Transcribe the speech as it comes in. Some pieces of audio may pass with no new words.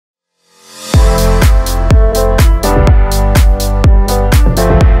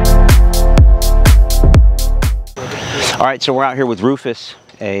right, so we're out here with Rufus,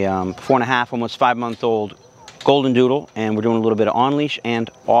 a 4.5, almost 5-month-old golden doodle, and we're doing a little bit of on-leash and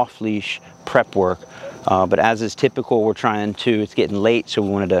off-leash prep work. But as is typical, we're trying to, it's getting late, so we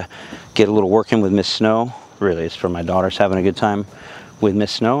wanted to get a little work in with Miss Snow. Really, it's for my daughter's having a good time with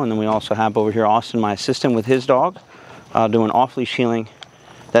Miss Snow. And then we also have over here Austin, my assistant, with his dog, doing off-leash healing.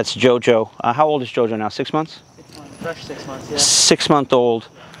 That's Jojo. How old is Jojo now? 6 months? 6 months, fresh 6 months, yeah. 6-month-old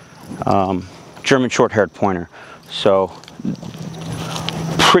German short-haired pointer. So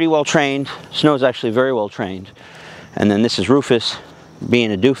pretty well trained. Snow's actually very well trained. And then this is Rufus,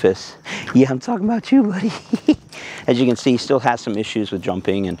 being a doofus. Yeah, I'm talking about you, buddy. As you can see, he still has some issues with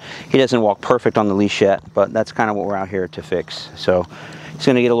jumping, and he doesn't walk perfect on the leash yet, but that's kind of what we're out here to fix. So he's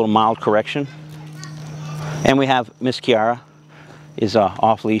going to get a little mild correction. And we have Miss Kiara is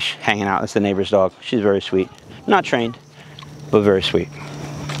off leash, hanging out. That's the neighbor's dog. She's very sweet. Not trained, but very sweet.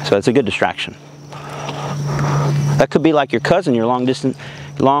 So it's a good distraction. That could be like your cousin, your long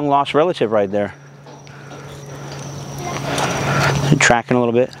lost relative right there. Tracking a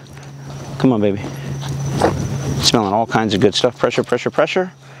little bit. Come on, baby. Smelling all kinds of good stuff. Pressure, pressure,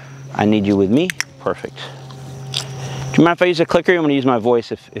 pressure. I need you with me. Perfect. Do you mind if I use a clicker? I'm going to use my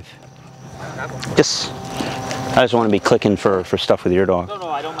voice if yes. I just want to be clicking for stuff with your dog. No,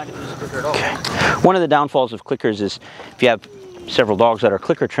 I don't mind if you use a clicker at all. Okay. One of the downfalls of clickers is if you have several dogs that are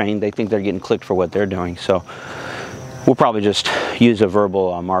clicker trained, they think they're getting clicked for what they're doing. So we'll probably just use a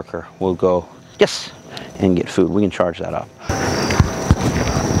verbal marker. We'll go, yes, and get food. We can charge that up.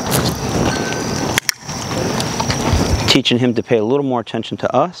 Teaching him to pay a little more attention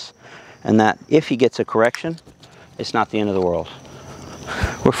to us, and that if he gets a correction, it's not the end of the world.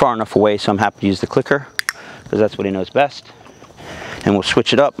 We're far enough away, so I'm happy to use the clicker, because that's what he knows best. And we'll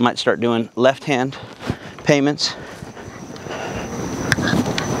switch it up. Might start doing left hand payments.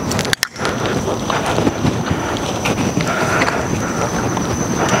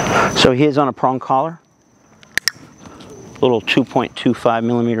 So he is on a prong collar, little 2.25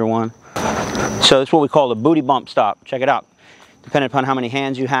 millimeter one. So that's what we call the booty bump stop. Check it out. Depending upon how many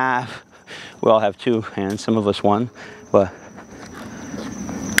hands you have, we all have 2 hands, some of us 1, but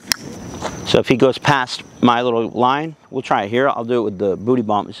so if he goes past my little line, we'll try it here. I'll do it with the booty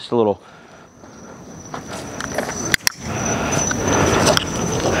bump. It's just a little.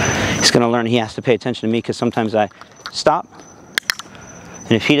 He's going to learn he has to pay attention to me, because sometimes I stop,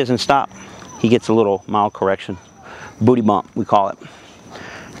 and if he doesn't stop, he gets a little mild correction. Booty bump, we call it.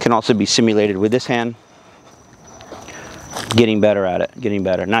 Can also be simulated with this hand. Getting better at it, getting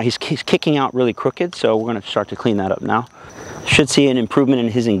better. Now he's kicking out really crooked, so we're going to start to clean that up now. Should see an improvement in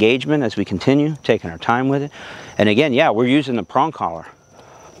his engagement as we continue, taking our time with it. And again, yeah, we're using the prong collar.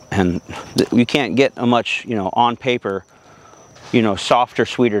 And you can't get a much, on paper, softer,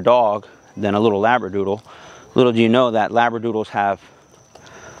 sweeter dog than a little Labradoodle. Little do you know that Labradoodles have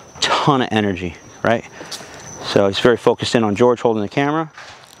a ton of energy, right? So he's very focused in on George holding the camera.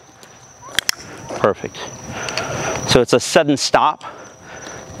 Perfect. So it's a sudden stop,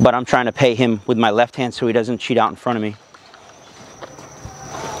 but I'm trying to pay him with my left hand so he doesn't cheat out in front of me.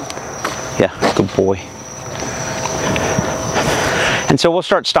 Yeah, good boy. And so we'll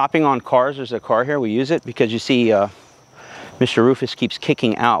start stopping on cars. There's a car here. We use it because you see Mr. Rufus keeps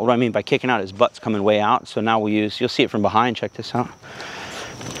kicking out. What do I mean by kicking out? His butt's coming way out. So now we'll use, you'll see it from behind. Check this out.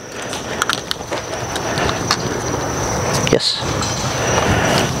 Yes.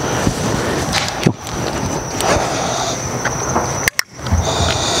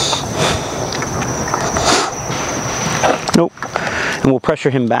 Nope. And we'll pressure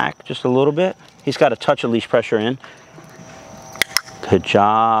him back just a little bit. He's got a touch of leash pressure in. Good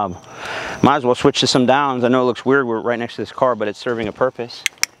job. Might as well switch to some downs. I know it looks weird, we're right next to this car, but it's serving a purpose.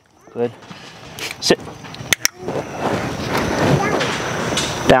 Good. Sit.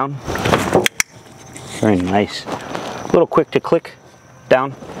 Down. Very nice. A little quick to click.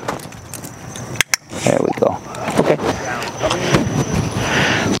 Down. There we go. Okay.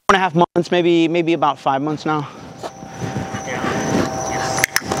 4.5 months, maybe about 5 months now.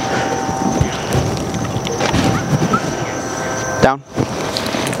 Down.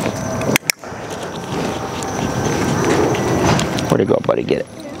 Where'd it go, buddy? Get it.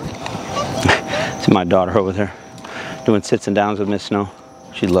 It's my daughter over there doing sits and downs with Miss Snow.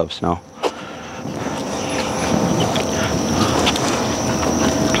 She loves Snow.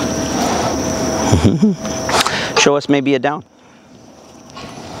 Show us maybe a down.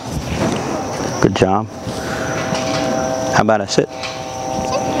 Good job. How about a sit?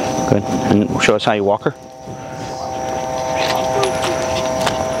 Good. And show us how you walk her.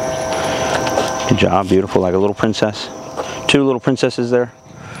 Good job, beautiful, like a little princess. 2 little princesses there.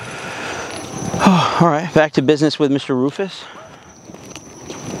 All right, back to business with Mr. Rufus.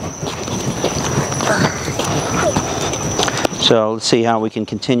 So let's see how we can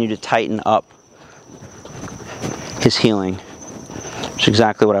continue to tighten up his healing. Which is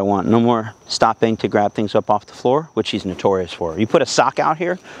exactly what I want. No more stopping to grab things up off the floor, which he's notorious for. You put a sock out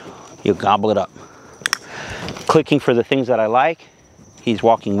here, you gobble it up. Clicking for the things that I like. He's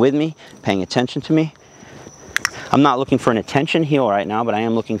walking with me, paying attention to me. I'm not looking for an attention heel right now, but I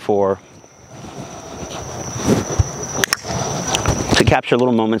am looking for to capture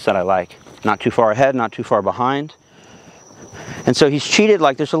little moments that I like. Not too far ahead, not too far behind. And so he's cheated,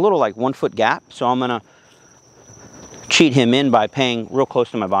 like there's a little like 1 foot gap, so I'm gonna cheat him in by paying real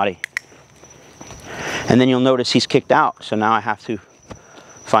close to my body. And then you'll notice he's kicked out, so now I have to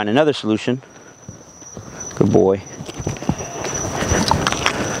find another solution. Good boy.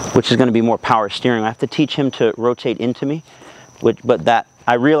 Which is going to be more power steering. I have to teach him to rotate into me, but that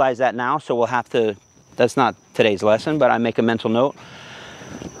I realize that now, so we'll have to, that's not today's lesson, but I make a mental note.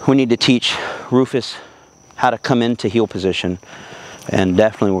 We need to teach Rufus how to come into heel position, and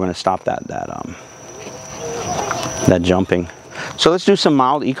definitely we're going to stop that jumping. So let's do some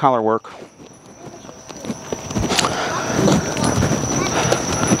mild e-collar work.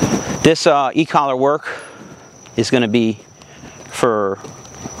 This e-collar work is going to be for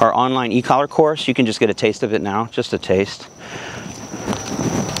our online e-collar course. You can just get a taste of it now, just a taste.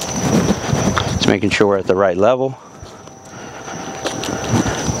 Just making sure we're at the right level.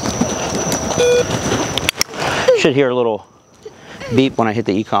 Should hear a little beep when I hit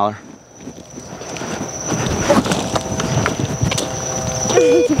the e-collar.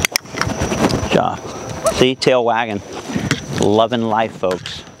 Good job. See, tail wagging. Loving life,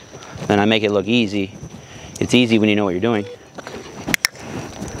 folks. And I make it look easy. It's easy when you know what you're doing.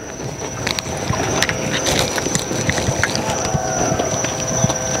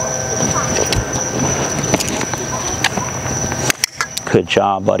 Good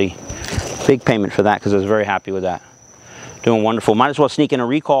job, buddy. Big payment for that because I was very happy with that. Doing wonderful. Might as well sneak in a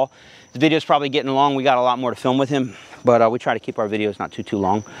recall. This video's probably getting long. We got a lot more to film with him, but we try to keep our videos not too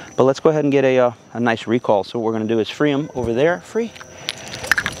long. But let's go ahead and get a nice recall. So what we're going to do is free him over there. Free.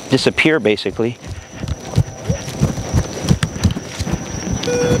 Disappear, basically.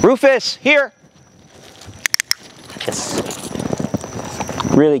 Rufus, here. Yes.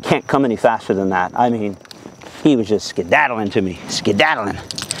 Really can't come any faster than that. I mean, he was just skedaddling to me. Skedaddling.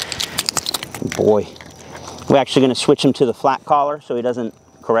 Boy. We're actually going to switch him to the flat collar so he doesn't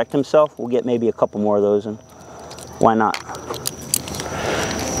correct himself. We'll get maybe a couple more of those, and why not?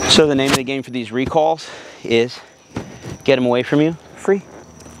 So the name of the game for these recalls is get him away from you. Free.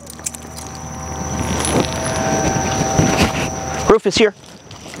 Rufus, here.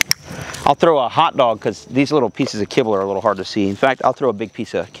 I'll throw a hot dog because these little pieces of kibble are a little hard to see. In fact, I'll throw a big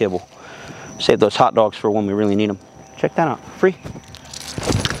piece of kibble. Save those hot dogs for when we really need them. Check that out. Free.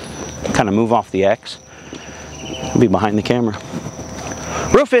 Kind of move off the X. I'll be behind the camera.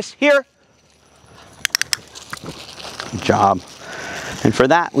 Rufus, here. Good job. And for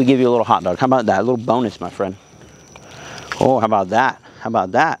that, we give you a little hot dog. How about that? A little bonus, my friend. Oh, how about that? How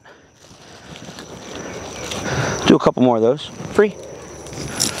about that? Do a couple more of those. Free.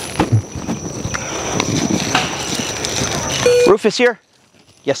 Rufus, here.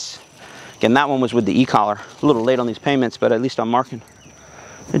 Yes. Again, that one was with the e-collar. A little late on these payments, but at least I'm marking.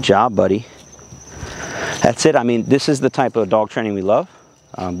 Good job, buddy. That's it. I mean, this is the type of dog training we love.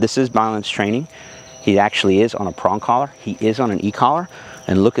 This is balance training. He actually is on a prong collar. He is on an e-collar.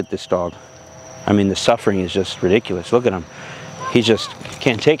 And look at this dog. I mean, the suffering is just ridiculous. Look at him. He just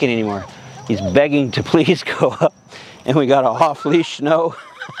can't take it anymore. He's begging to please go up. And we got a off-leash snow.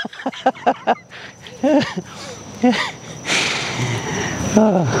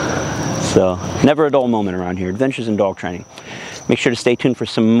 So, never a dull moment around here. Adventures in dog training. Make sure to stay tuned for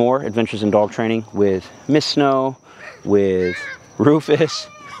some more adventures in dog training with Miss Snow, with Rufus,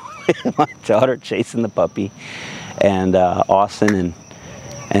 with my daughter chasing the puppy, and Austin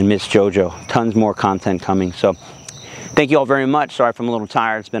and Miss JoJo. Tons more content coming. So, thank you all very much. Sorry if I'm a little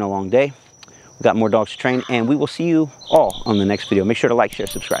tired. It's been a long day. We've got more dogs to train, and we will see you all on the next video. Make sure to like, share,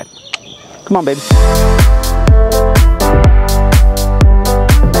 subscribe. Come on, baby.